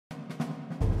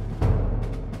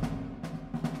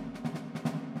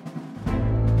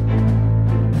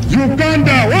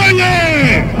Uganda,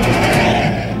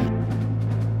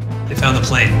 They found the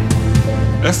plane.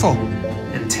 Efo.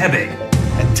 Entebbe.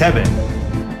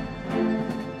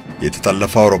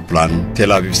 የተጠለፈው አውሮፕላን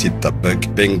ቴልአቪቭ ሲጠበቅ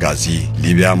ቤንጋዚ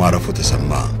ሊቢያ ማረፉ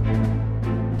ተሰማ።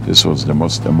 This was the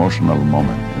most emotional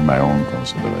moment in my own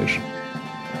consideration.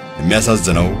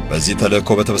 የሚያሳዝነው በዚህ ተልእኮ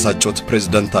በተበሳጩት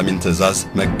ፕሬዝዳንት አሚን ትዕዛዝ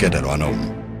መገደሏ ነው።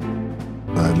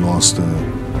 I lost a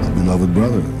beloved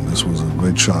brother. This was a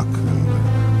great shock and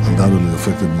undoubtedly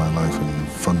affected my life in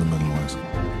fundamental ways.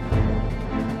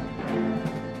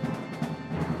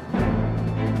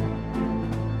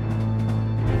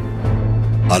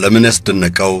 ዓለምን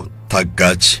ያስደነቀው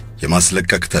ታጋች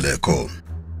የማስለቀቅ ተልእኮ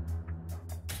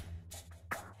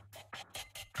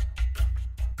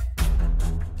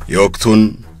የወቅቱን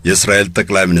የእስራኤል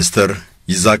ጠቅላይ ሚኒስትር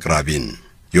ይስሐቅ ራቢን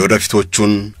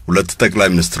የወደፊቶቹን ሁለት ጠቅላይ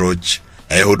ሚኒስትሮች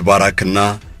ኤሁድ ባራክና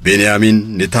ቤንያሚን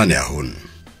ኔታንያሁን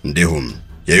እንዲሁም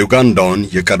የዩጋንዳውን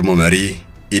የቀድሞ መሪ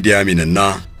ኢዲ አሚንና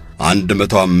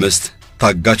 105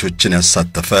 ታጋቾችን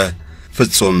ያሳተፈ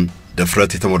ፍጹም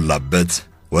ድፍረት የተሞላበት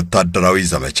ወታደራዊ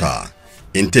ዘመቻ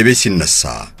ኢንቴቤ ሲነሳ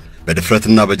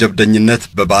በድፍረትና በጀብደኝነት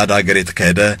በባዕድ አገር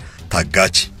የተካሄደ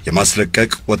ታጋች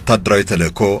የማስለቀቅ ወታደራዊ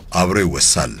ተልእኮ አብሮ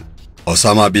ይወሳል።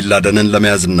 ኦሳማ ቢንላደንን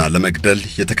ለመያዝና ለመግደል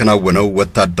የተከናወነው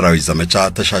ወታደራዊ ዘመቻ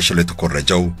ተሻሽሎ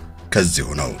የተኮረጀው ከዚሁ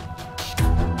ነው።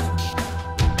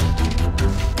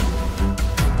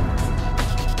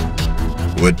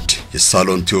 ውድ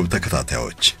የሳሎን ቲዩብ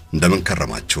ተከታታዮች እንደምን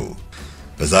ከረማችሁ?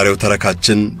 በዛሬው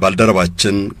ተረካችን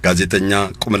ባልደረባችን ጋዜጠኛ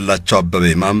ቁምላቸው አበበ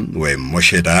ኢማም ወይም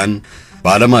ሞሼዳን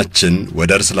በዓለማችን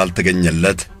ወደር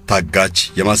ስላልተገኘለት ታጋች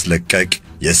የማስለቀቅ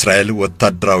የእስራኤል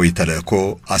ወታደራዊ ተልእኮ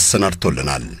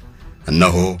አሰናድቶልናል።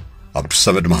 እነሆ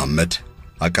አብዱሰመድ መሐመድ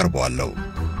አቀርበዋለሁ።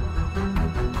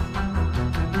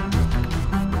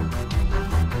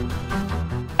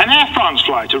 An Air France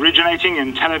flight originating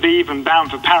in Tel Aviv and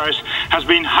bound for Paris has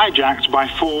been hijacked by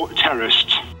 4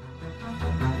 terrorists.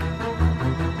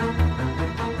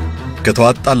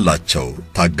 ከተዋጣላቸው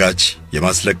ታጋች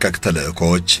የማስለቀቅ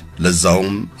ተልእኮች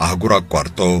ለዛውም አህጉር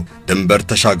አቋርጦ ድንበር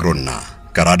ተሻግሮና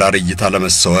ከራዳር እይታ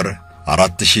ለመሰወር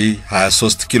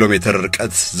 4023 ኪሎ ሜትር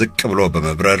ርቀት ዝቅ ብሎ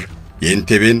በመብረር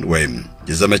የኢንቴቤን ወይም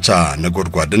የዘመቻ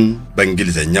ነጎድጓድን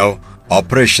በእንግሊዘኛው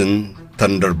ኦፕሬሽን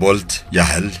thunderbolt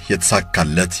ያህል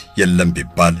የተሳካለት የለም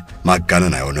ቢባል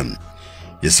ማጋነን አይሆንም።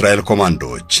 የእስራኤል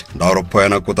ኮማንዶዎች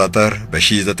ለአውሮፓውያን አቆጣጠር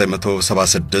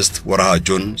በ1976 ወርሃ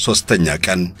ጁን 3ኛ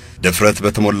ቀን ድፍረት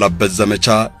በተሞላበት ዘመቻ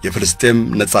የፍልስጤም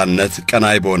ነጻነት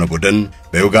ቀናይ በሆነ ቡድን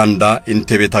በዩጋንዳ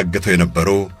ኢንቴቤ ታግተው የነበሩ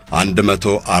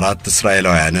 104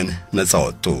 እስራኤላውያንን ነጻ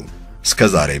ወጡ።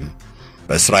 እስከዛሬም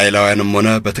በእስራኤላውያንም ሆነ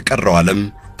በተቀረው ዓለም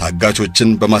ታጋቾችን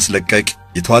በማስለቀቅ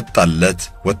የተዋጣለት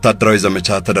ወታደራዊ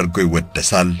ዘመቻ ተደርጎ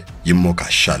ይወደሳል፣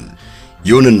 ይሞካሻል።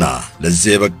 ይሁንና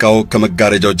ለዚህ የበቃው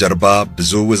ከመጋረጃው ጀርባ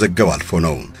ብዙ ውዝግብ አልፎ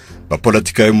ነው።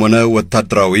 በፖለቲካዊም ሆነ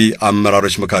ወታደራዊ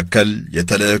አመራሮች መካከል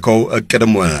የተልእኮው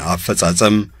ዕቅድም ሆነ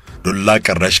አፈጻጸም ዱላ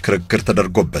ቀረሽ ክርክር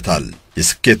ተደርጎበታል።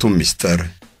 የስኬቱም ሚስጥር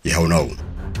ይኸው ነው።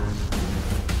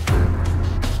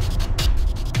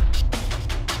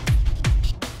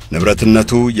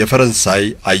 ንብረትነቱ የፈረንሳይ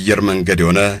አየር መንገድ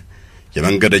የሆነ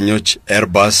የመንገደኞች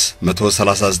ኤርባስ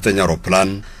 139 አውሮፕላን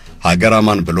ሀገር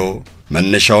አማን ብሎ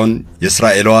መነሻውን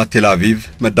የእስራኤሏ ቴልአቪቭ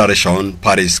መዳረሻውን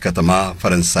ፓሪስ ከተማ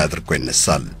ፈረንሳይ አድርጎ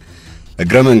ይነሳል።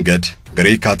 እግረ መንገድ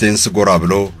ግሪክ አቴንስ ጎራ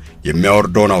ብሎ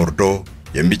የሚያወርደውን አውርዶ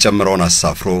የሚጨምረውን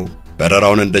አሳፍሮ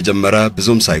በረራውን እንደጀመረ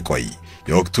ብዙም ሳይቆይ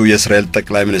የወቅቱ የእስራኤል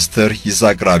ጠቅላይ ሚኒስትር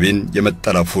ይስሐቅ ራቢን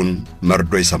የመጠለፉን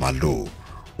መርዶ ይሰማሉ።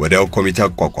 ወዲያው ኮሚቴ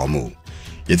አቋቋሙ።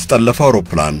 የተጠለፈው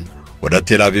አውሮፕላን ወደ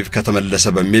ቴልአቪቭ ከተመለሰ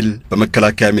በሚል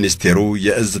በመከላከያ ሚኒስቴሩ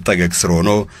የእዝ ጠገግ ስር ሆኖ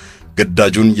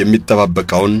ግዳጁን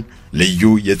የሚጠባበቀውን ልዩ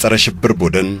የጸረ ሽብር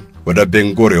ቡድን ወደ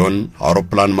ቤንጎሪዮን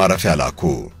አውሮፕላን ማረፊያ ላኩ።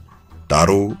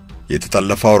 ዳሩ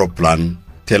የተጠለፈው አውሮፕላን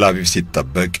ቴልአቪቭ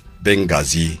ሲጠበቅ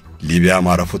ቤንጋዚ ሊቢያ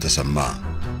ማረፉ ተሰማ።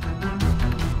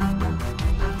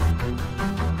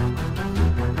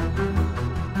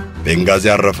 ቤንጋዚ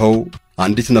ያረፈው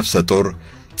አንዲት ነፍሰ ጡር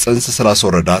ጽንስ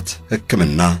ስላስወረዳት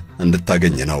ሕክምና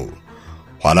እንድታገኝ ነው።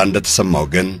 ኋላ እንደተሰማው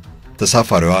ግን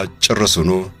ተሳፋሪዋ ጭርሱኑ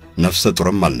ነፍሰ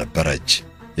ጡርም አልነበረች፣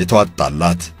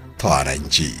 የተዋጣላት ተዋናይ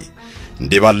እንጂ።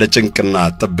 እንዲህ ባለ ጭንቅና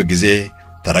ጥብ ጊዜ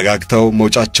ተረጋግተው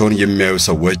መውጫቸውን የሚያዩ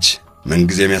ሰዎች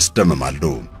ምንጊዜም ያስደምማሉ።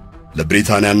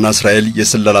 ለብሪታንያና እስራኤል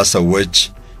የስለላ ሰዎች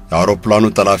የአውሮፕላኑ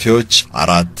ጠላፊዎች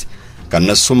 4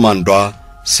 ከነሱም አንዷ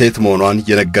ሴት መሆኗን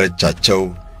የነገረቻቸው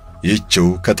ይህችው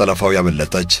ከጠለፋው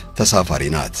ያመለጠች ተሳፋሪ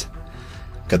ናት።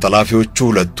 ከጠላፊዎቹ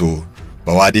ሁለቱ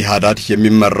በዋዲ ሃዳድ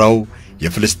የሚመራው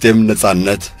የፍልስጤም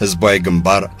ነጻነት ሕዝባዊ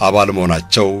ግንባር አባል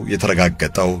መሆናቸው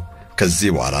የተረጋገጠው ከዚህ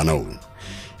በኋላ ነው።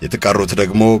 የተቀሩት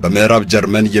ደግሞ በምዕራብ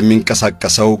ጀርመን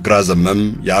የሚንቀሳቀሰው ግራ ዘመም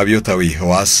የአብዮታዊ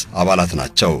ህዋስ አባላት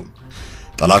ናቸው።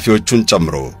 ጠላፊዎቹን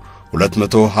ጨምሮ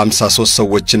 253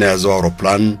 ሰዎችን የያዘው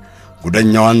አውሮፕላን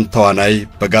ጉደኛዋን ተዋናይ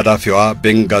በጋዳፊዋ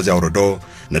ቤንጋዚ አውርዶ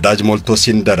ነዳጅ ሞልቶ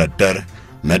ሲንደረደር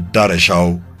መዳረሻው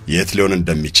የት ሊሆን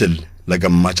እንደሚችል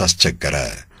ለገማች አስቸገረ።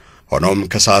 ሆኖም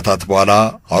ከሰዓታት በኋላ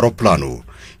አውሮፕላኑ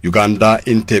ዩጋንዳ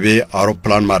ኢንቴቤ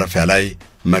አውሮፕላን ማረፊያ ላይ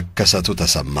መከሰቱ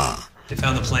ተሰማ። They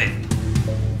found the plane.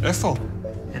 Ethel.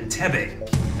 Entebbe.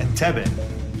 Entebbe.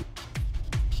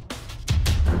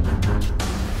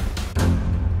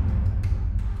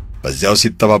 በዚያው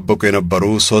ሲተባበቁ የነበሩ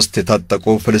 3 የታጠቁ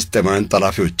ፍልስጤማውያን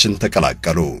ጠላፊዎችን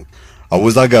ተቀላቀሉ።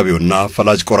 አወዛጋቢውና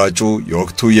ፈላጭ ቆራጩ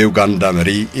የወቅቱ የዩጋንዳ መሪ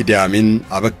ኢዲ አሚን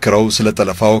አበክረው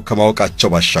ስለጠለፋው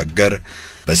ከማወቃቸው ባሻገር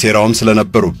በሴራውም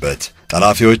ስለነበሩበት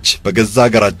ጠላፊዎች በገዛ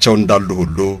ሀገራቸው እንዳሉ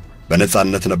ሁሉ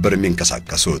በነጻነት ነበር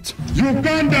የሚንቀሳቀሱት።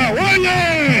 ዩጋንዳ ወዬ!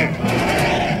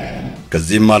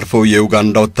 ከዚህም አልፎ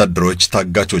የዩጋንዳ ወታደሮች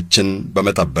ታጋቾችን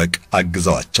በመጠበቅ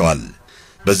አግዘዋቸዋል።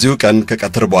 በዚሁ ቀን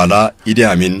ከቀትር በኋላ ኢዲ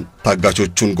አሚን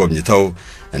ታጋቾቹን ጎብኝተው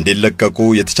እንዲለቀቁ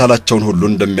የተቻላቸውን ሁሉ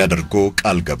እንደሚያደርጉ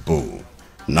ቃል ገቡ።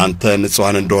 እናንተ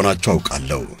ንጹሃን እንደሆናችሁ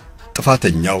አውቃለሁ፣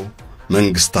 ጥፋተኛው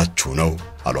መንግስታችሁ ነው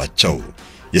አሏቸው።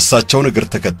 የእሳቸውን እግር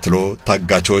ተከትሎ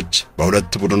ታጋቾች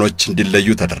በሁለት ቡድኖች እንዲለዩ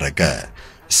ተደረገ፣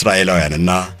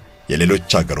 እስራኤላውያንና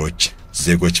የሌሎች አገሮች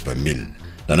ዜጎች በሚል።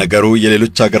 ለነገሩ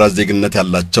የሌሎች አገራት ዜግነት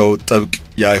ያላቸው ጥብቅ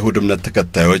የአይሁድ እምነት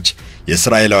ተከታዮች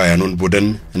የእስራኤላውያኑን ቡድን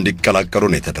እንዲቀላቀሉ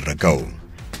ነው የተደረገው።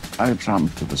 I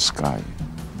jumped to the sky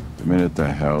the minute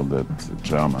I heard that the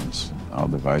Germans are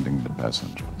dividing the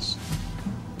passengers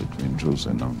between Jews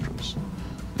and non-Jews.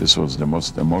 This was the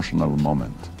most emotional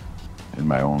moment in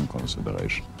my own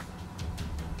consideration.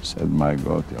 I said, my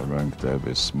God, you're going to have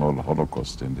a small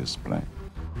Holocaust in this plane.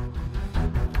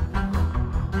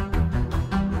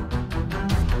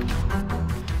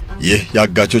 ይህ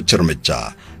ያጋቾች እርምጃ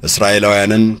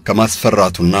እስራኤላውያንን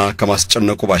ከማስፈራቱና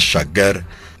ከማስጨነቁ ባሻገር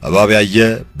እባብ ያየ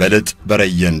በልጥ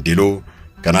በረየ እንዲሉ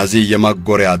ከናዚ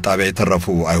የማጎሪያ ጣቢያ የተረፉ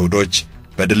አይሁዶች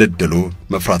በድልድሉ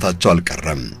መፍራታቸው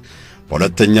አልቀረም።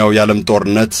 በሁለተኛው የዓለም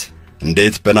ጦርነት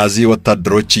እንዴት በናዚ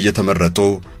ወታደሮች እየተመረጡ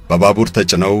በባቡር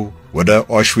ተጭነው ወደ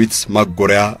ኦሽዊትስ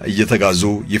ማጎሪያ እየተጋዙ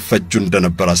ይፈጁ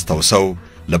እንደነበር አስታውሰው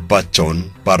ልባቸውን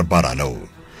ባርባር አለው።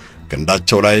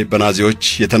 ክንዳቸው ላይ በናዚዎች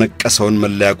የተነቀሰውን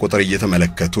መለያ ቁጥር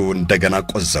እየተመለከቱ እንደገና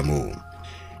ቆዘሙ።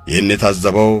 ይህን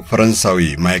የታዘበው ፈረንሳዊ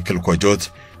ማይክል ኮጆት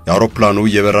የአውሮፕላኑ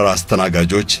የበረራ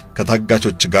አስተናጋጆች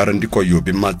ከታጋቾች ጋር እንዲቆዩ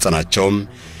ቢማጸናቸውም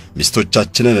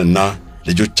ሚስቶቻችንንና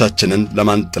ልጆቻችንን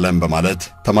ለማንጥለን በማለት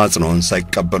ተማጽኖውን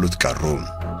ሳይቀበሉት ቀሩ።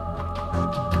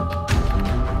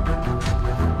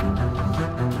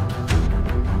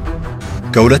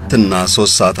 ከሁለትና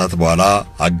 3 ሰዓታት በኋላ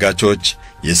አጋቾች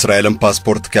የእስራኤልን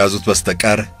ፓስፖርት ከያዙት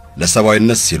በስተቀር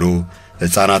ለሰብአዊነት ሲሉ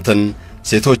ሕፃናትን፣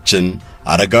 ሴቶችን፣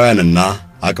 አረጋውያንና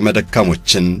አቅመ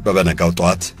ደካሞችን በበነጋው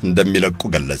ጧት እንደሚለቁ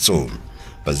ገለጹ።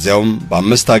 በዚያውም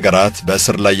በ5 ሀገራት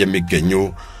በእስር ላይ የሚገኙ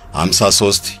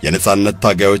 53 የነጻነት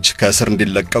ታጋዮች ከእስር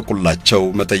እንዲለቀቁላቸው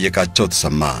መጠየቃቸው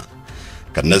ተሰማ።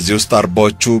 ከነዚህ ውስጥ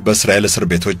 40ዎቹ በእስራኤል እስር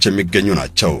ቤቶች የሚገኙ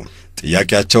ናቸው።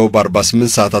 ጥያቄያቸው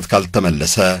በ48 ሰዓታት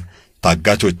ካልተመለሰ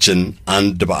ታጋቾችን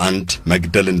አንድ በአንድ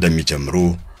መግደል እንደሚጀምሩ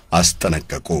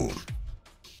አስጠነቀቁ።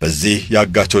 በዚህ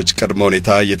ያጋቾች ቅድመ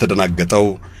ሁኔታ የተደናገጠው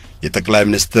የጠቅላይ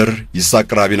ሚኒስትር ይስሐቅ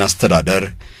ራቢን አስተዳደር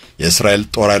የእስራኤል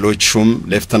ጦር ኃይሎች ሹም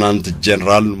ሌፍተናንት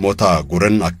ጄኔራል ሞታ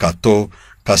ጉርን አካቶ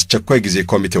ከአስቸኳይ ጊዜ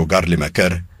ኮሚቴው ጋር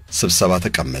ሊመከር ስብሰባ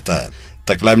ተቀመጠ።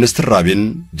 ጠቅላይ ሚኒስትር ራቢን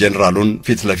ጄኔራሉን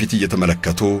ፊት ለፊት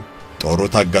እየተመለከቱ ጦሩ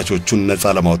ታጋቾቹን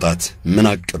ነፃ ለማውጣት ምን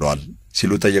አቅዷል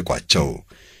ሲሉ ጠየቋቸው።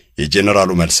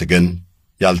 የጄኔራሉ መልስ ግን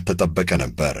ያልተጠበቀ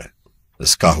ነበር።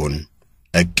 እስካሁን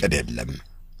እቅድ የለም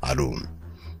አሉ።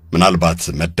 ምናልባት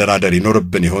መደራደር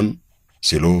ይኖርብን ይሆን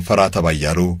ሲሉ ፈራ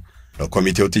ተባያሉ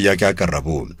ለኮሚቴው ጥያቄ አቀረቡ።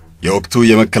 የወቅቱ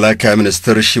የመከላከያ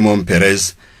ሚኒስትር ሺሞን ፔሬዝ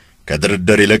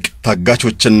ከድርድር ይልቅ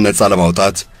ታጋቾችን ነፃ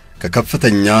ለማውጣት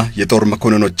ከከፍተኛ የጦር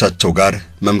መኮንኖቻቸው ጋር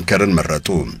መምከርን መረጡ።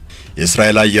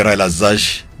 የእስራኤል አየር ኃይል አዛዥ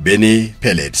ቤኒ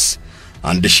ፔሌድስ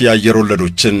 1000 አየር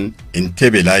ወለዶችን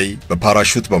ኢንቴቤ ላይ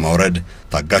በፓራሹት በማውረድ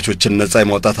ታጋቾችን ነፃ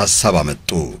የማውጣት ሐሳብ አመጡ።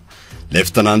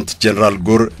 ሌፍተናንት ጄኔራል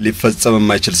ጉር ሊፈጸም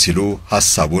የማይችል ሲሉ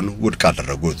ሐሳቡን ውድቅ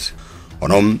አደረጉት።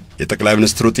 ሆኖም የጠቅላይ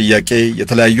ሚኒስትሩ ጥያቄ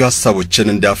የተለያዩ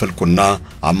ሐሳቦችን እንዲያፈልቁና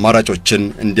አማራጮችን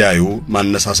እንዲያዩ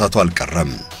ማነሳሳቱ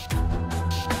አልቀረም።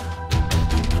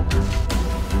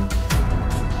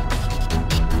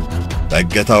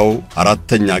 በእገታው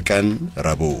 4ኛ ቀን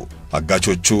ረቡዕ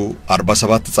አጋቾቹ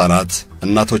 47 ሕፃናት፣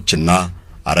 እናቶችና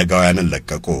አረጋውያንን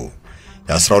ለቀቁ።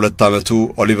 የ12 ዓመቱ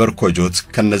ኦሊቨር ኮጆት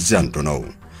ከነዚህ አንዱ ነው።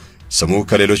 ስሙ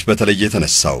ከሌሎች በተለየ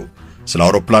የተነሳው ስለ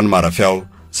አውሮፕላን ማረፊያው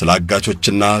ስለ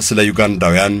አጋቾችና ስለ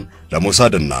ዩጋንዳውያን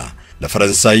ለሞሳድና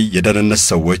ለፈረንሳይ የደህንነት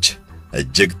ሰዎች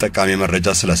እጅግ ጠቃሚ መረጃ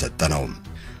ስለሰጠ ነው።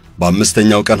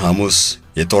 በአምስተኛው ቀን ሐሙስ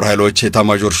የጦር ኃይሎች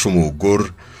ኤታማዦር ሹሙ ጉር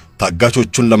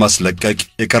ታጋቾቹን ለማስለቀቅ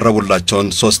የቀረቡላቸውን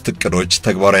 3 እቅዶች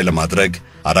ተግባራዊ ለማድረግ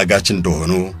አዳጋች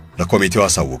እንደሆኑ ለኮሚቴው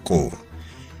አሳወቁ።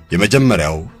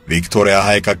 የመጀመሪያው ቪክቶሪያ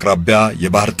ሐይቅ አቅራቢያ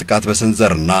የባህር ጥቃት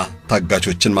በሰንዘርና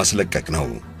ታጋቾችን ማስለቀቅ ነው።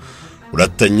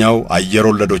 ሁለተኛው አየር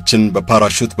ወለዶችን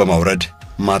በፓራሹት በማውረድ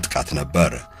ማጥቃት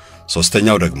ነበር።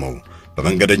 ሶስተኛው ደግሞ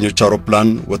በመንገደኞች አውሮፕላን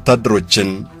ወታደሮችን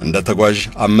እንደ ተጓዥ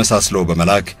አመሳስሎ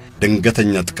በመላክ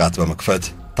ድንገተኛ ጥቃት በመክፈት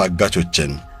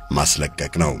ታጋቾችን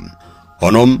ማስለቀቅ ነው።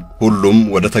 ሆኖም ሁሉም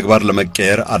ወደ ተግባር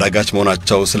ለመቀየር አዳጋች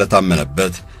መሆናቸው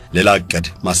ስለታመነበት ሌላ እቅድ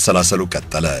ማሰላሰሉ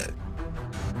ቀጠለ።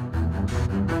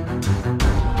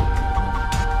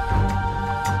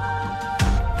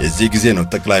 የዚህ ጊዜ ነው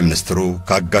ጠቅላይ ሚኒስትሩ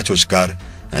ከአጋቾች ጋር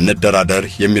እንደራደር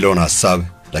የሚለውን ሐሳብ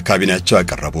ለካቢኔያቸው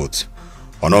ያቀረቡት።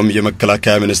 ሆኖም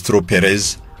የመከላከያ ሚኒስትሩ ፔሬዝ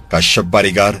ከአሸባሪ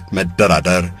ጋር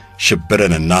መደራደር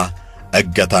ሽብርንና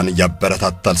እገታን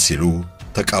ያበረታታል ሲሉ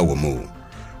ተቃወሙ።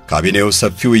 ካቢኔው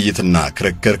ሰፊ ውይይትና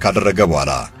ክርክር ካደረገ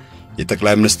በኋላ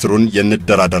የጠቅላይ ሚኒስትሩን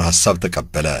የንደራደር ሐሳብ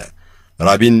ተቀበለ።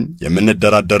 ራቢን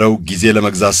የምንደራደረው ጊዜ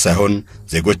ለመግዛት ሳይሆን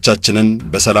ዜጎቻችንን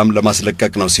በሰላም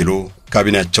ለማስለቀቅ ነው ሲሉ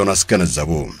ካቢኔያቸውን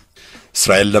አስገነዘቡ።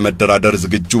 እስራኤል ለመደራደር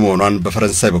ዝግጁ መሆኗን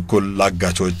በፈረንሳይ በኩል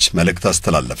ለአጋቾች መልእክት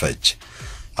አስተላለፈች።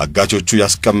 አጋቾቹ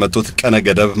ያስቀመጡት ቀነ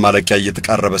ገደብ ማለቂያ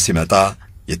እየተቃረበ ሲመጣ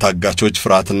የታጋቾች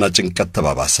ፍርሃትና ጭንቀት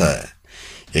ተባባሰ።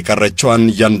 የቀረችዋን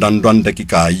እያንዳንዷን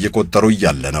ደቂቃ እየቆጠሩ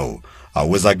እያለ ነው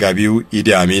አወዛጋቢው ኢዲ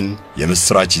አሚን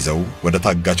የምስራች ይዘው ወደ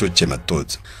ታጋቾች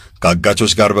የመጡት።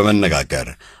 ከአጋቾች ጋር በመነጋገር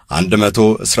 100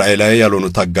 እስራኤላዊ ያልሆኑ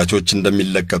ታጋቾች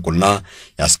እንደሚለቀቁና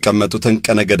ያስቀመጡትን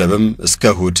ቀነ ገደብም እስከ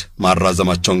እሁድ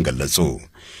ማራዘማቸውን ገለጹ።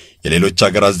 የሌሎች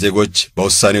አገራት ዜጎች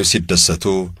በውሳኔው ሲደሰቱ፣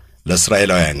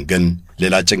 ለእስራኤላውያን ግን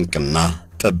ሌላ ጭንቅና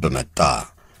ጥብ መጣ።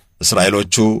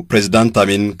 እስራኤሎቹ ፕሬዝዳንት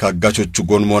አሚን ከአጋቾቹ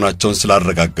ጎን መሆናቸውን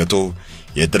ስላረጋገጡ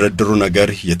የድርድሩ ነገር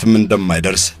የትም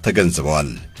እንደማይደርስ ተገንዝበዋል።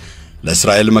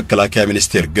 ለእስራኤል መከላከያ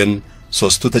ሚኒስቴር ግን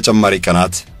 3 ተጨማሪ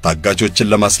ቀናት ታጋቾችን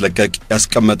ለማስለቀቅ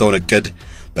ያስቀመጠውን እቅድ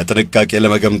በጥንቃቄ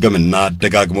ለመገምገምና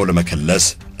ደጋግሞ ለመከለስ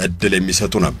እድል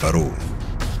የሚሰጡ ነበሩ።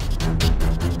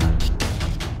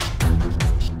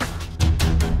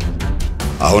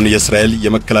 አሁን የእስራኤል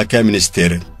የመከላከያ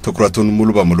ሚኒስቴር ትኩረቱን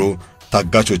ሙሉ በሙሉ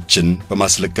ታጋቾችን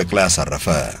በማስለቀቅ ላይ አሳረፈ።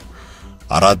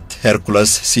 4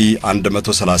 ሄርኩለስ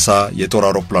C-130 የጦር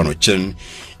አውሮፕላኖችን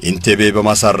ኢንቴቤ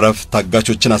በማሳረፍ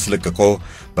ታጋቾችን አስለቅቆ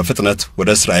በፍጥነት ወደ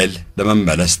እስራኤል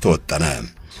ለመመለስ ተወጠነ።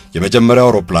 የመጀመሪያው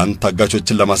አውሮፕላን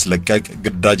ታጋቾችን ለማስለቀቅ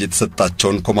ግዳጅ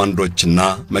የተሰጣቸውን ኮማንዶዎችና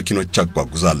መኪኖች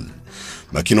ያጓጉዛል።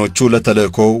 መኪኖቹ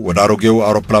ለተልእኮ ወደ አሮጌው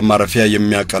አውሮፕላን ማረፊያ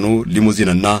የሚያቀኑ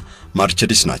ሊሙዚንና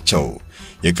ማርቸዲስ ናቸው።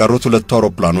 የቀሩት 2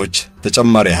 አውሮፕላኖች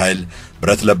ተጨማሪ ኃይል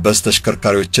ብረት ለበስ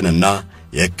ተሽከርካሪዎችንና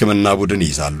የሕክምና ቡድን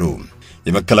ይይዛሉ።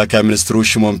 የመከላከያ ሚኒስትሩ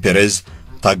ሽሞን ፔሬዝ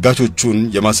ታጋቾቹን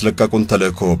የማስለቀቁን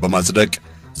ተልእኮ በማጽደቅ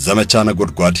ዘመቻ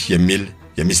ነጎድጓድ የሚል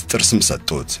የሚስጥር ስም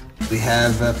ሰጡት። We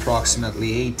have approximately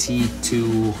 80 to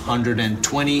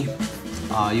 120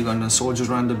 Ugandan soldiers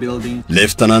around the building.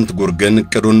 ሌፍተናንት ጉርገን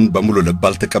እቅዱን በሙሉ ልብ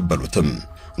አልተቀበሉትም።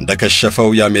 እንደከሸፈው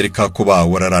የአሜሪካ ኩባ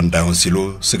ወረራ እንዳይሆን ሲሉ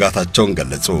ስጋታቸውን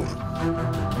ገለጹ።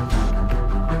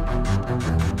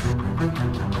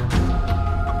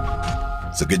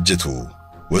 ዝግጅቱ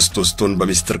ውስጡን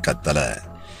በሚስጥር ቀጠለ።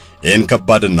 ይህን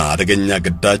ከባድና አደገኛ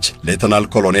ግዳጅ ሌተናል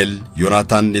ኮሎኔል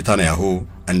ዮናታን ኔታንያሁ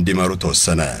እንዲመሩ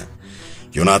ተወሰነ።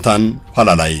 ዮናታን ኋላ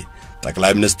ላይ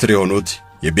ጠቅላይ ሚኒስትር የሆኑት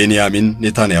የቤንያሚን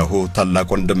ኔታንያሁ ታላቅ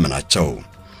ወንድም ናቸው።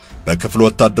 በክፍሉ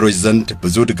ወታደሮች ዘንድ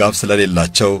ብዙ ድጋፍ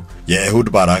ስለሌላቸው የኤሁድ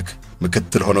ባራክ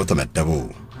ምክትል ሆነው ተመደቡ።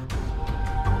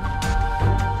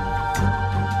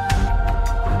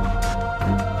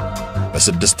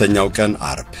 በስድስተኛው ቀን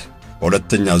አርብ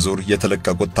በሁለተኛ ዙር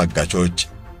የተለቀቁት ታጋቾች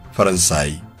ፈረንሳይ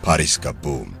ፓሪስ ገቡ።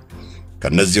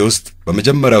 ከነዚህ ውስጥ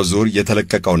በመጀመሪያው ዙር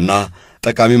የተለቀቀውና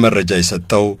ጠቃሚ መረጃ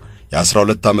የሰጠው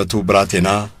የ12 ዓመቱ ብላቴና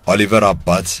ኦሊቨር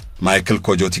አባት ማይክል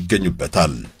ኮጆት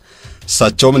ይገኙበታል።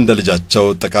 እሳቸውም እንደ ልጃቸው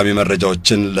ጠቃሚ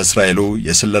መረጃዎችን ለእስራኤሉ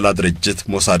የስለላ ድርጅት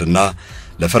ሞሳድና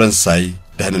ለፈረንሳይ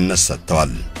ደህንነት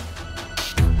ሰጥተዋል።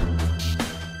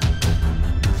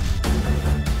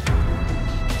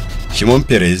 ሽሞን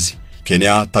ፔሬዝ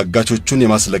ኬንያ ታጋቾቹን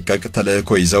የማስለቀቅ ተልእኮ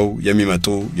ይዘው የሚመጡ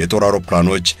የጦር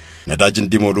አውሮፕላኖች ነዳጅ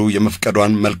እንዲሞሉ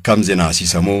የመፍቀዷን መልካም ዜና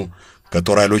ሲሰሙ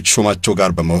ከጦር ኃይሎች ሹማቸው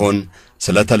ጋር በመሆን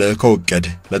ስለ ተልእኮው ዕቅድ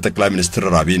ለጠቅላይ ሚኒስትር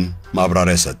ራቢን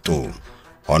ማብራሪያ ሰጡ።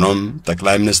 ሆኖም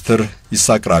ጠቅላይ ሚኒስትር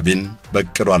ይስሐቅ ራቢን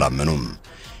በዕቅዱ አላመኑም።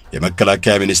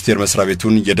 የመከላከያ ሚኒስቴር መስሪያ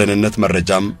ቤቱን የደህንነት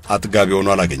መረጃም አጥጋቢ ሆኖ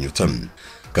አላገኙትም።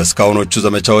 ከስካውኖቹ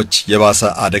ዘመቻዎች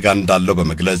የባሰ አደጋ እንዳለው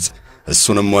በመግለጽ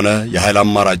እሱንም ሆነ የኃይል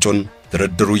አማራጩን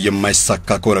ድርድሩ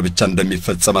የማይሳካ ከሆነ ብቻ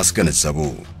እንደሚፈጸም አስገነዘቡ።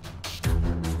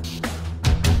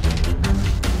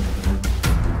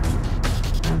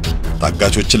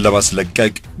 ታጋቾችን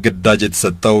ለማስለቀቅ ግዳጅ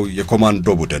የተሰጠው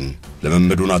የኮማንዶ ቡድን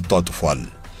ልምምዱን አጧጡፏል።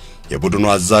 የቡድኑ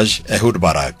አዛዥ ኤሁድ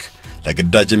ባራክ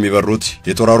ለግዳጅ የሚበሩት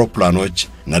የጦር አውሮፕላኖች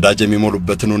ነዳጅ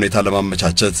የሚሞሉበትን ሁኔታ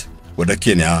ለማመቻቸት ወደ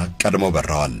ኬንያ ቀድመው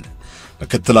በረዋል።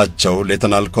 ምክትላቸው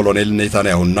ሌተናል ኮሎኔል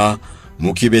ኔታንያሁና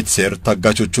ሙኪ ቤትሴር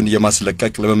ታጋቾቹን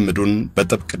የማስለቀቅ ልምምዱን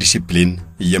በጥብቅ ዲሲፕሊን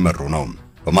እየመሩ ነው።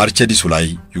 በማርቼዲሱ ላይ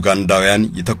ዩጋንዳውያን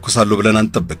ይተኩሳሉ ብለን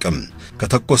አንጠብቅም።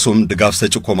 ከተኮሱም ድጋፍ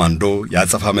ሰጪ ኮማንዶ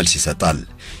ያጸፋ መልስ ይሰጣል።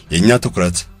 የኛ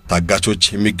ትኩረት ታጋቾች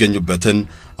የሚገኙበትን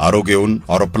አሮጌውን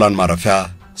አውሮፕላን ማረፊያ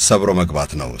ሰብሮ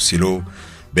መግባት ነው ሲሉ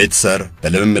ቤትሰር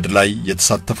በልምምድ ላይ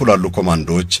የተሳተፉ ላሉ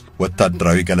ኮማንዶዎች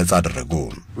ወታደራዊ ገለጻ አደረጉ።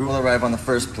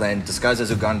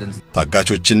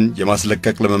 ታጋቾችን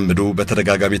የማስለቀቅ ልምምዱ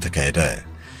በተደጋጋሚ ተካሄደ።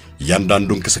 እያንዳንዱ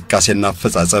እንቅስቃሴና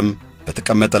አፈጻጸም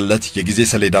በተቀመጠለት የጊዜ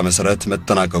ሰሌዳ መሰረት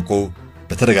መጠናቀቁ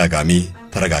በተደጋጋሚ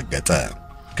ተረጋገጠ።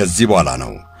 ከዚህ በኋላ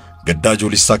ነው ግዳጁ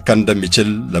ሊሳካ እንደሚችል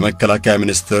ለመከላከያ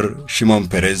ሚኒስትር ሺሞን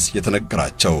ፔሬዝ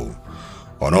የተነገራቸው።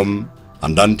 ሆኖም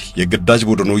አንዳንድ የግዳጅ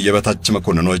ቡድኑ የበታች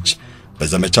መኮንኖች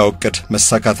በዘመቻው ዕቅድ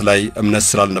መሳካት ላይ እምነት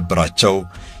ስላልነበራቸው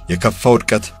የከፋ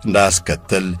ውድቀት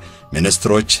እንዳያስከትል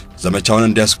ሚኒስትሮች ዘመቻውን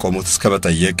እንዲያስቆሙት እስከ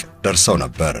መጠየቅ ደርሰው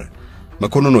ነበር።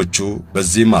 መኮንኖቹ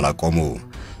በዚህም አላቆሙ።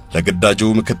 ለግዳጁ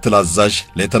ምክትል አዛዥ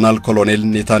ሌተናል ኮሎኔል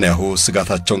ኔታንያሁ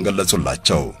ስጋታቸውን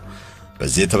ገለጹላቸው።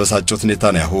 በዚህ የተበሳጩት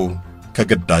ኔታንያሁ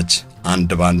ከግዳጅ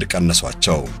አንድ ባንድ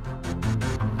ቀነሷቸው።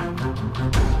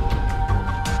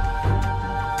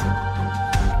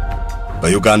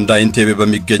 በዩጋንዳ ኢንቴቤ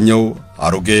በሚገኘው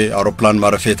አሮጌ አውሮፕላን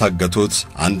ማረፊያ የታገቱት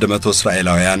 100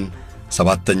 እስራኤላውያን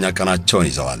 7ኛ ቀናቸውን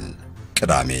ይዘዋል።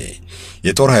 ቅዳሜ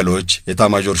የጦር ኃይሎች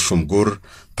የታማዦር ሹም ጉር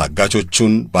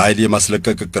ታጋቾቹን በኃይል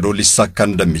የማስለቀቅ ዕቅዱ ሊሳካ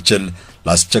እንደሚችል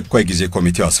ለአስቸኳይ ጊዜ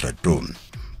ኮሚቴው አስረዱ።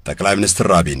 ጠቅላይ ሚኒስትር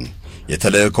ራቢን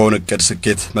የተልእኮውን ዕቅድ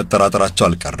ስኬት መጠራጠራቸው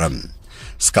አልቀረም።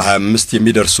 እስከ 25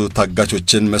 የሚደርሱ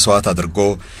ታጋቾችን መስዋዕት አድርጎ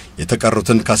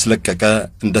የተቀሩትን ካስለቀቀ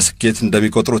እንደ ስኬት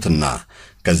እንደሚቆጥሩትና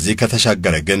ከዚህ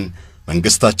ከተሻገረ ግን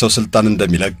መንግስታቸው ስልጣን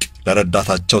እንደሚለቅ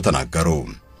ለረዳታቸው ተናገሩ።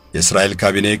 የእስራኤል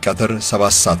ካቢኔ ቀትር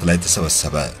 7 ሰዓት ላይ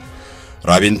ተሰበሰበ።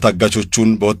 ራቢን ታጋቾቹን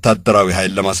በወታደራዊ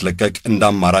ኃይል ለማስለቀቅ እንደ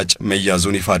አማራጭ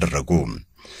መያዙን ይፋ አደረጉ።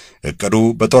 ዕቅዱ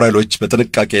በጦር ኃይሎች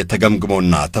በጥንቃቄ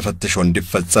ተገምግሞና ተፈትሾ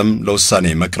እንዲፈጸም ለውሳኔ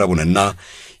መቅረቡንና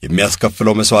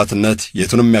የሚያስከፍለው መስዋዕትነት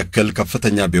የቱንም ያክል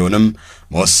ከፍተኛ ቢሆንም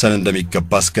መወሰን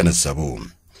እንደሚገባ አስገነዘቡ።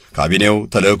 ካቢኔው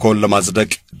ተልእኮውን ለማጽደቅ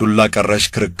ዱላ ቀረሽ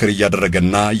ክርክር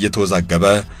እያደረገና እየተወዛገበ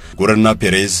ጉርና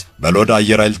ፔሬዝ በሎድ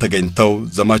አየር ኃይል ተገኝተው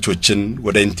ዘማቾችን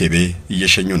ወደ ኢንቴቤ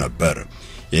እየሸኙ ነበር።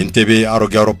 የኢንቴቤ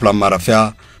አሮጌ አውሮፕላን ማረፊያ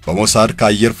በሞሳድ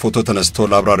ከአየር ፎቶ ተነስቶ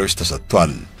ለአብራሪዎች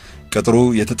ተሰጥቷል። ቅጥሩ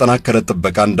የተጠናከረ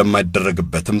ጥበቃ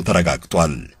እንደማይደረግበትም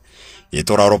ተረጋግጧል።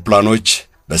 የጦር አውሮፕላኖች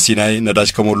በሲናይ ነዳጅ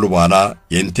ከሞሉ በኋላ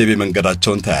የኢንቴቤ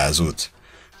መንገዳቸውን ተያያዙት።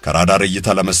 ከራዳር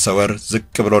እይታ ለመሰወር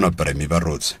ዝቅ ብለው ነበር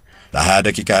የሚበሩት። ለ20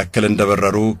 ደቂቃ ያክል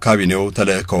እንደበረሩ ካቢኔው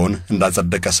ተልእኮውን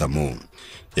እንዳጸደቀ ሰሙ።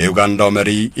 የዩጋንዳው መሪ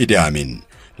ኢዲ አሚን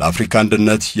ለአፍሪካ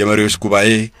አንድነት የመሪዎች ጉባኤ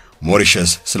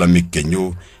ሞሪሸስ ስለሚገኙ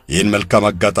ይህን መልካም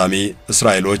አጋጣሚ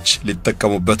እስራኤሎች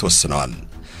ሊጠቀሙበት ወስነዋል።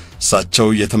 እሳቸው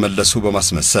የተመለሱ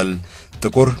በማስመሰል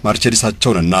ጥቁር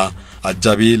ማርቼዲሳቸውንና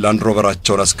አጃቢ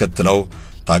ላንድሮቨራቸውን አስከትለው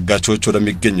ታጋቾች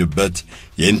ወደሚገኙበት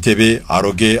የኢንቴቤ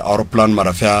አሮጌ አውሮፕላን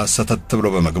ማረፊያ ሰተት ብሎ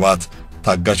በመግባት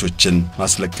ታጋቾችን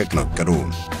ማስለቀቅ ነው እቅዱ።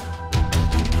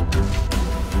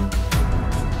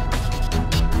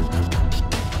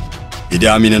 ኢዲ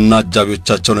አሚንና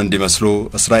አጃቢዎቻቸውን እንዲመስሉ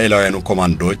እስራኤላውያኑ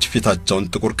ኮማንዶዎች ፊታቸውን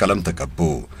ጥቁር ቀለም ተቀቡ።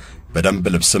 በደንብ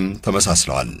ልብስም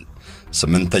ተመሳስለዋል።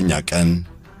 8ኛ ቀን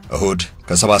እሁድ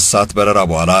ከ7 ሰዓት በረራ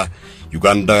በኋላ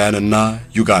ዩጋንዳውያንና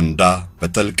ዩጋንዳ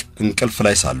በጥልቅ እንቅልፍ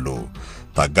ላይ ሳሉ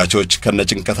ታጋቾች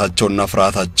ከነጭንቀታቸውና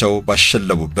ፍርሃታቸው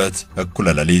ባሸለቡበት እኩለ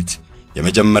ሌሊት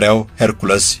የመጀመሪያው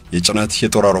ሄርኩለስ የጭነት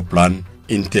የጦር አውሮፕላን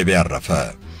ኢንቴቤ አረፈ።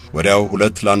 ወዲያው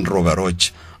 2 ላንድ ሮቨሮች፣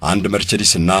 1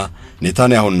 መርቼዲስና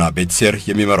ኔታንያሁና ቤትሴር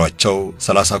የሚመሯቸው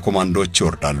 30 ኮማንዶዎች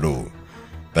ይወርዳሉ።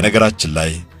 በነገራችን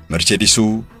ላይ መርቼዲሱ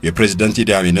የፕሬዝዳንት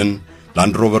ኢዲ አሚንን፣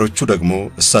 ላንድ ሮቨሮቹ ደግሞ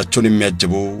እሳቸውን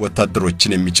የሚያጅቡ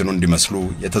ወታደሮችን የሚጭኑ እንዲመስሉ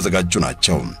የተዘጋጁ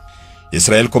ናቸው።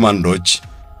 የእስራኤል ኮማንዶዎች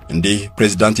እንዲህ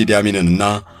ፕሬዝዳንት ኢዲ አሚንንና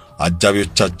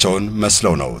አጃቢዎቻቸውን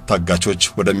መስለው ነው ታጋቾች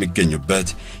ወደሚገኙበት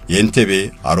የኢንቴቤ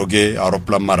አሮጌ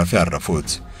አውሮፕላን ማረፊያ ያረፉት።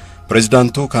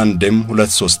 ፕሬዝዳንቱ ከአንዴም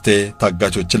 2-3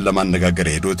 ታጋቾችን ለማነጋገር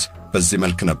የሄዱት በዚህ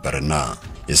መልክ ነበርና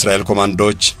የእስራኤል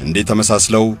ኮማንዶዎች እንዲህ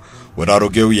ተመሳስለው ወደ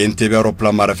አሮጌው የኢንቴቤ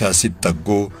አውሮፕላን ማረፊያ ሲጠጉ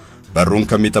በሩን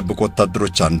ከሚጠብቁ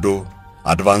ወታደሮች አንዱ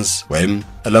አድቫንስ ወይም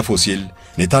እለፉ ሲል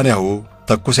ኔታንያሁ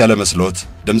ተኩስ ያለ መስሎት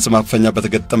ድምጽ ማፈኛ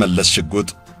በተገጠመለት ሽጉጥ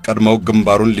ቀድመው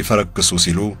ግንባሩን ሊፈረክሱ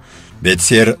ሲሉ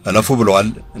ቤትሴር እለፉ ብለዋል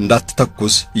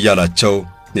እንዳትተኩስ እያላቸው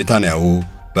ኔታንያሁ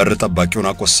በር ጠባቂውን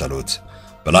አቆሰሉት።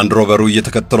 በላንድሮቨሩ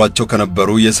እየተከተሏቸው ከነበሩ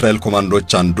የእስራኤል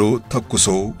ኮማንዶች አንዱ ተኩሶ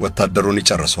ወታደሩን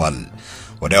ይጨርሷል።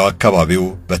 ወዲያው አካባቢው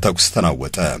በተኩስ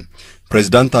ተናወጠ።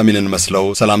 ፕሬዝዳንት አሚንን መስለው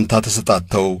ሰላምታ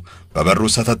ተሰጣተው በበሩ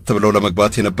ሰተት ብለው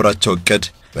ለመግባት የነበራቸው እቅድ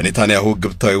በኔታንያሁ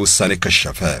ግብታዊ ውሳኔ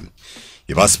ከሸፈ።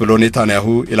 ይባስ ብሎ ኔታንያሁ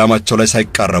ኢላማቸው ላይ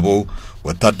ሳይቃረቡ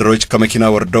ወታደሮች ከመኪና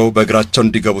ወርደው በእግራቸው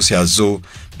እንዲገቡ ሲያዙ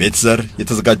ቤትዘር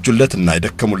የተዘጋጁለትና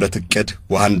የደከሙለት እቅድ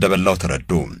ውሃ እንደበላው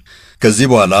ተረዱ። ከዚህ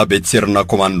በኋላ ቤትሴርና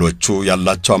ኮማንዶቹ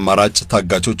ያላቸው አማራጭ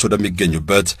ታጋቾች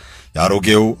ወደሚገኙበት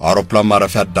የአሮጌው አውሮፕላን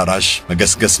ማረፊያ አዳራሽ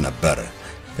መገስገስ ነበር።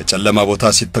 ከጨለማ ቦታ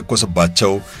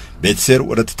ሲተኮስባቸው ቤትሴር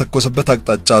ወደ ተተኮሰበት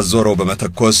አቅጣጫ ዞረው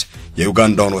በመተኮስ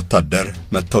የዩጋንዳውን ወታደር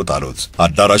መተው ጣሉት።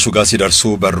 አዳራሹ ጋር ሲደርሱ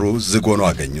በሩ ዝግ ሆኖ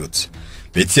አገኙት።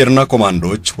 ቤትሴርና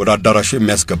ኮማንዶች ወደ አዳራሹ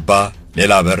የሚያስገባ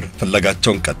ሌላ በር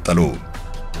ፍለጋቸውን ቀጠሉ።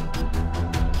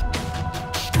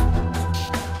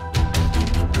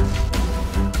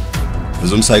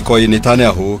 ብዙም ሳይቆይ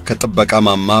ኔታንያሁ ከጥበቃ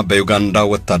ማማ በዩጋንዳ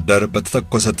ወታደር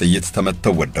በተተኮሰ ጥይት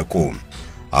ተመተው ወደቁ።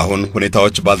 አሁን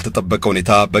ሁኔታዎች ባልተጠበቀ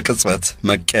ሁኔታ በቅጽበት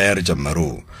መቀየር ጀመሩ።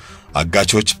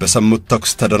 አጋቾች በሰሙት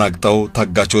ተኩስ ተደናግጠው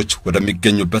ታጋቾች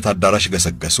ወደሚገኙበት አዳራሽ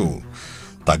ገሰገሱ።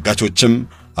 ታጋቾችም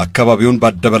አካባቢውን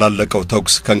ባደበላለቀው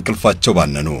ተኩስ ከእንቅልፋቸው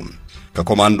ባነኑ።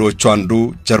 ከኮማንዶዎቹ አንዱ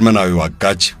ጀርመናዊው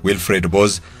አጋች ዊልፍሬድ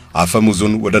ቦዝ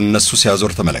አፈሙዙን ወደ እነሱ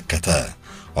ሲያዞር ተመለከተ።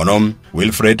 ሆኖም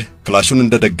ዊልፍሬድ ክላሹን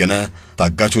እንደደገነ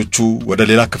ታጋቾቹ ወደ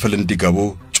ሌላ ክፍል እንዲገቡ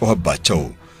ጮኸባቸው።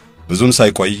 ብዙም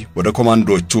ሳይቆይ ወደ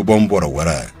ኮማንዶዎቹ ቦምብ ወረወረ።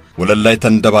 ወለል ላይ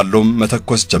ተንደባሎም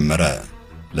መተኮስ ጀመረ።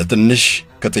 ለትንሽ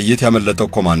ከጥይት ያመለጠው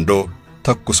ኮማንዶ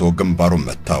ተኩሶ ግንባሩን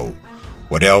መታው።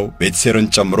 ወዲያው ቤትሴርን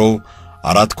ጨምሮ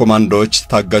 4 ኮማንዶዎች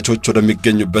ታጋቾች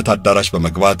ወደሚገኙበት አዳራሽ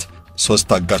በመግባት 3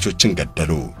 ታጋቾችን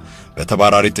ገደሉ።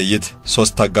 በተባራሪ ጥይት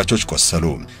 3 ታጋቾች ቆሰሉ።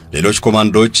 ሌሎች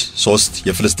ኮማንዶዎች 3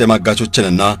 የፍልስጤም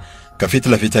አጋቾችንና ከፊት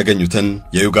ለፊት ያገኙትን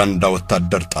የዩጋንዳ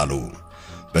ወታደር ጣሉ።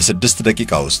 በ6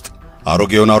 ደቂቃ ውስጥ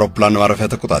አሮጌውን አውሮፕላን ማረፊያ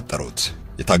ተቆጣጠሩት።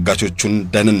 የታጋቾቹን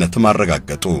ደህንነትም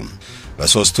አረጋገጡ።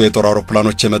 በ3ቱ የጦር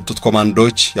አውሮፕላኖች የመጡት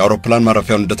ኮማንዶዎች የአውሮፕላን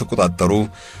ማረፊያውን እንደተቆጣጠሩ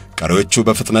ቀሪዎቹ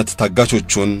በፍጥነት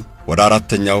ታጋቾቹን ወደ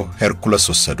 4ኛው ሄርኩለስ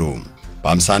ወሰዱ።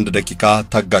 በ51 ደቂቃ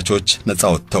ታጋቾች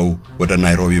ነፃ ወጥተው ወደ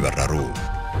ናይሮቢ በረሩ።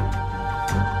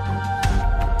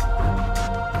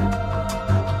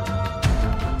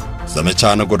 ዘመቻ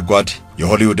ነጎድጓድ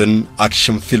የሆሊውድን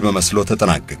አክሽን ፊልም መስሎ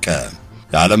ተጠናቀቀ።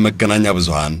 የዓለም መገናኛ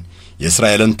ብዙሃን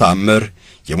የእስራኤልን ተአምር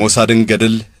የሞሳድን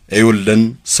ገድል እዩልን፣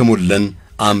 ስሙልን፣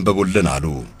 አንብቡልን አሉ።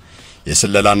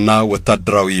 የስለላና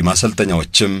ወታደራዊ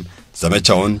ማሰልጠኛዎችም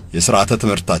ዘመቻውን የሥርዓተ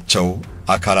ትምህርታቸው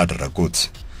አካል አደረጉት።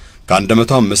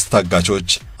 ከ105 ታጋቾች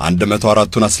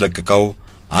 104ቱን አስለቅቀው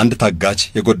አንድ ታጋች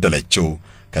የጎደለችው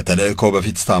ከተልእኮ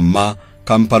በፊት ታማ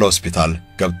ካምፓላ ሆስፒታል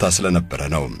ገብታ ስለነበረ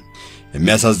ነው።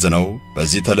 የሚያሳዝነው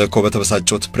በዚህ ተልእኮ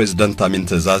በተበሳጩት ፕሬዝዳንት አሚን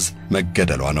ትዕዛዝ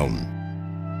መገደሏ ነው።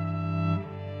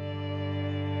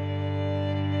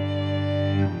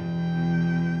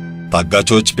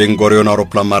 ታጋቾች ቤንጎሪዮን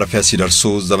አውሮፕላን ማረፊያ ሲደርሱ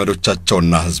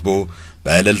ዘመዶቻቸውና ሕዝቡ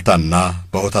በእልልታና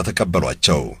በሆታ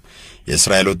ተቀበሏቸው።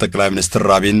 የእስራኤሉ ጠቅላይ ሚኒስትር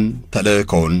ራቢን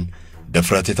ተልእኮውን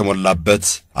ድፍረት የተሞላበት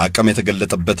አቅም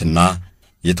የተገለጠበትና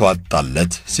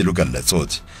የተዋጣለት ሲሉ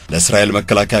ገለጹት። ለእስራኤል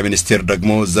መከላከያ ሚኒስቴር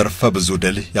ደግሞ ዘርፈ ብዙ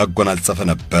ድል ያጎናጸፈ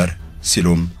ነበር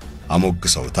ሲሉም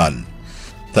አሞግሰውታል።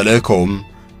 ተልእኮውም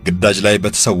ግዳጅ ላይ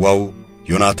በተሰዋው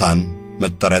ዮናታን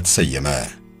መጠሪያ ተሰየመ።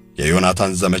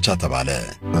 የዮናታን ዘመቻ ተባለ።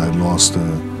 I lost a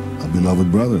beloved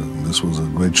brother. This was a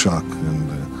great shock and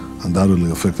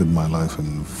undoubtedly affected my life in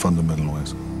fundamental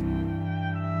ways.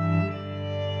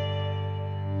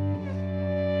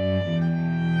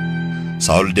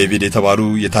 ሳውል ዴቪድ የተባሉ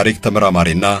የታሪክ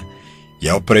ተመራማሪና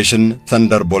የኦፕሬሽን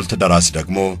thunderbolt ደራሲ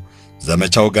ደግሞ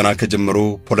ዘመቻው ገና ከጅምሩ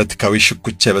ፖለቲካዊ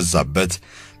ሽኩቻ የበዛበት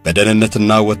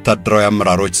በደህንነትና ወታደራዊ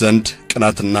አመራሮች ዘንድ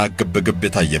ቅናትና ግብግብ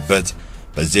የታየበት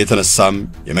በዚህ የተነሳም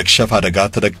የመክሸፍ አደጋ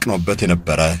ተደቅኖበት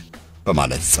የነበረ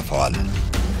በማለት ጽፈዋል።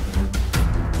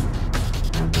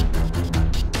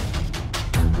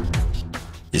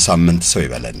 የሳምንት ሰው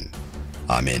ይበለን።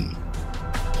 አሜን።